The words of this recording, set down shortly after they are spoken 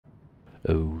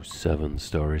Oh,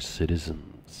 7-star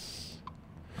citizens.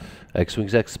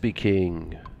 X-Wings X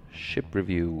speaking. Ship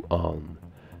review on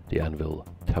the Anvil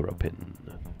Terrapin.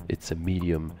 It's a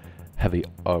medium heavy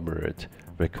armored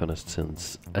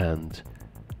reconnaissance and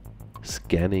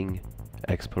scanning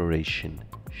exploration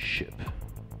ship.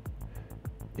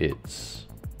 It's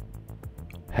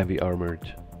heavy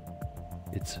armored,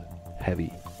 it's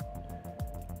heavy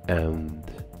and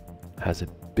has a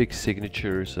big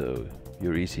signature, so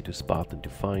you're easy to spot and to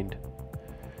find.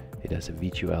 It has a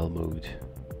V2L mode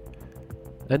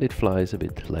and it flies a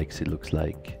bit like it looks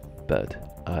like,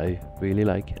 but I really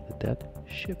like that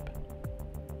ship.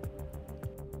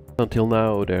 Until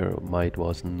now there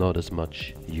was not as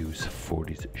much use for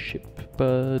this ship,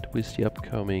 but with the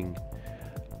upcoming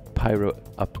Pyro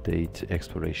update,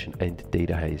 exploration and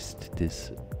data heist,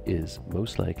 this is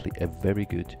most likely a very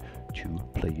good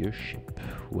two-player ship.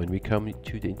 When we come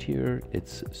to the interior,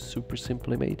 it's super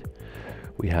simply made.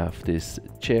 We have this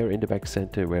chair in the back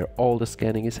center where all the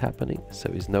scanning is happening, so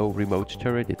it's no remote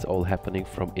turret, it's all happening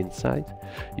from inside.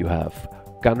 You have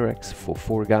gun racks for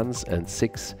 4 guns and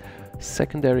 6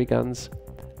 secondary guns,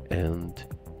 and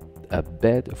a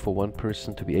bed for 1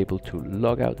 person to be able to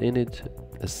log out in it,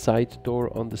 a side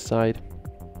door on the side,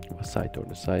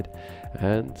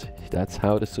 and that's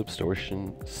how the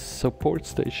support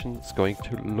station is going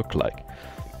to look like.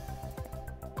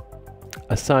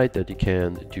 Aside that you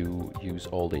can use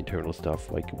all the internal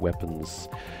stuff like weapons,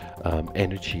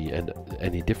 energy and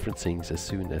any different things as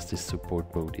soon as this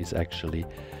support mode is actually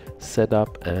set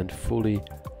up and fully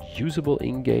usable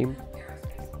in-game.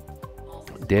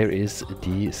 There is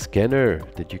the scanner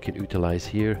that you can utilize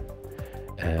here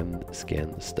and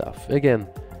scan stuff. Again,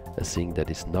 a thing that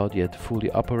is not yet fully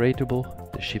operatable.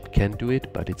 The ship can do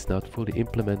it, but it's not fully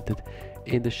implemented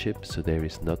in the ship, so there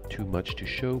is not too much to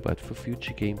show, but for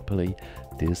future gameplay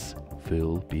this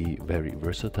will be very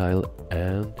versatile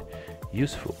and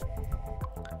useful.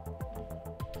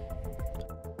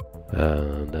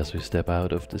 And as we step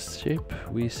out of the ship,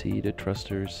 we see the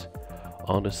thrusters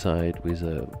on the side with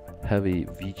a heavy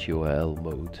V2L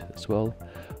mode as well.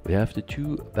 We have the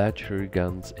 2 battery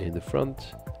guns in the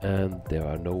front, and there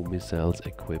are no missiles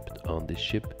equipped on this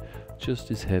ship, just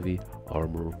this heavy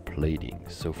armor plating.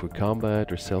 So for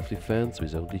combat or self-defense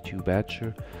with only 2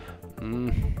 battery,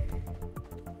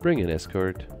 bring an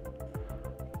escort,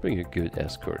 bring a good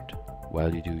escort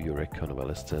while you do your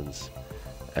reconnaissance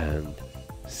and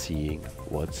seeing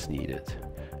what's needed.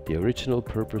 The original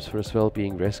purpose for as well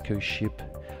being rescue ship,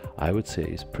 I would say,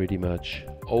 is pretty much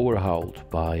overhauled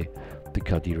by the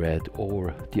Cuddy Red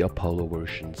or the Apollo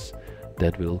versions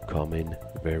that will come in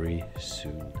very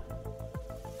soon.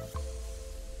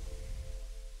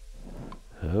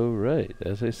 Alright,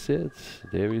 as I said,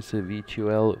 there is a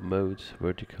V2L mode,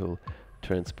 vertical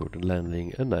transport and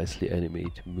landing, a nicely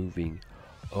animated moving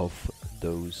of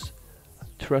those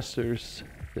thrusters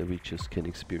that we just can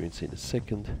experience in a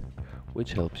second,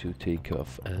 which helps you take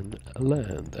off and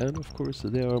land. And of course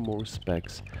there are more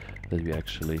specs that we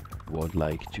actually would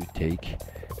like to take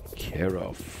care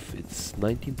of. It's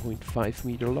 19.5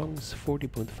 meter longs,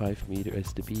 40.5 meter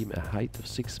as the beam, a height of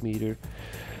 6 meter.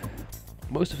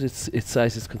 Most of its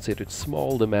size is considered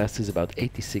small. The mass is about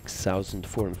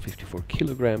 86,454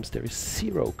 kilograms. There is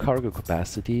 0 cargo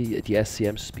capacity. The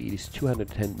SCM speed is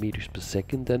 210 meters per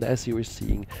second, and as you are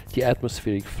seeing, the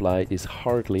atmospheric flight is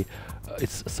hardly,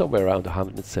 it's somewhere around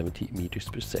 170 meters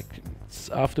per second.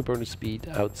 Afterburner speed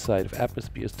outside of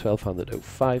atmosphere is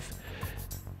 1205.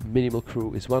 Minimal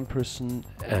crew is 1 person,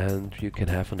 and you can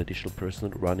have an additional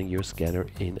person running your scanner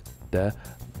in the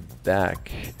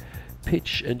back.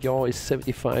 Pitch and yaw is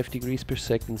 75 degrees per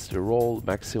second. The roll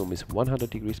maximum is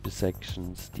 100 degrees per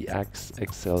second. The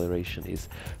acceleration is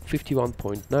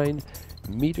 51.9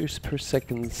 meters per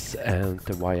second, and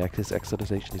the y-axis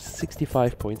acceleration is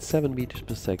 65.7 meters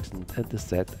per second, and the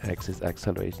z-axis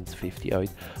acceleration is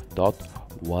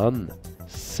 58.1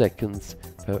 seconds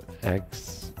per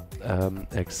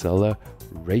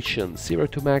acceleration. 0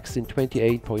 to max in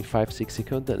 28.56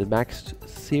 seconds, and the max to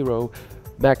 0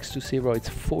 it's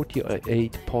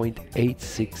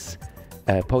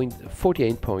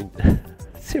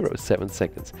 48.07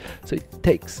 seconds. So it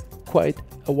takes quite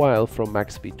a while from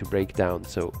max speed to break down.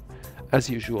 So as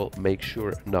usual, make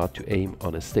sure not to aim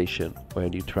on a station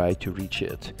when you try to reach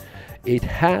it. It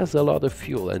has a lot of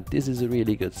fuel, and this is a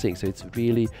really good thing. So it's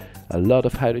really a lot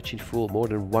of hydrogen fuel, more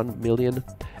than 1 million,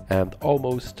 and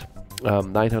almost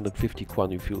 950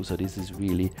 quantum fuel. So this is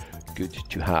really good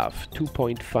to have.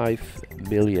 2.5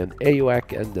 million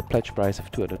AUAC and the pledge price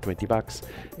of 220 bucks.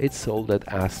 It's sold at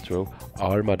Astro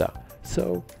Armada.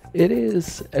 So it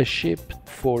is a ship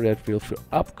for that will for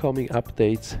upcoming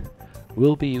updates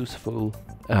will be useful.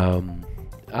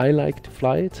 I like to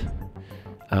fly it.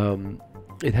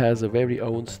 It has a very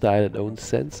own style and own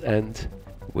sense, and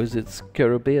with its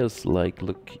carabias, like,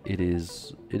 look, it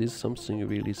is something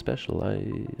really special. I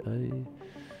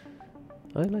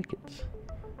like it.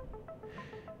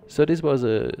 So this was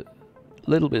a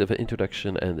little bit of an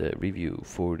introduction and a review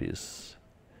for this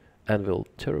Anvil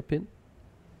Terrapin.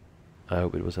 I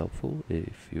hope it was helpful.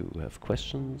 If you have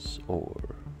questions or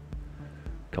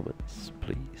comments,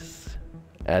 please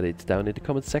add it down in the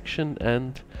comment section,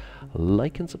 and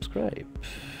like and subscribe.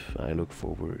 I look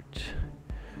forward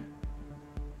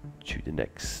to the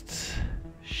next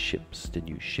ships, the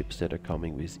new ships that are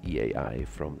coming with EAI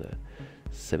from the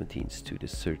 17th to the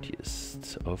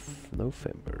 30th of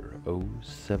November.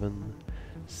 07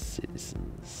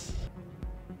 citizens.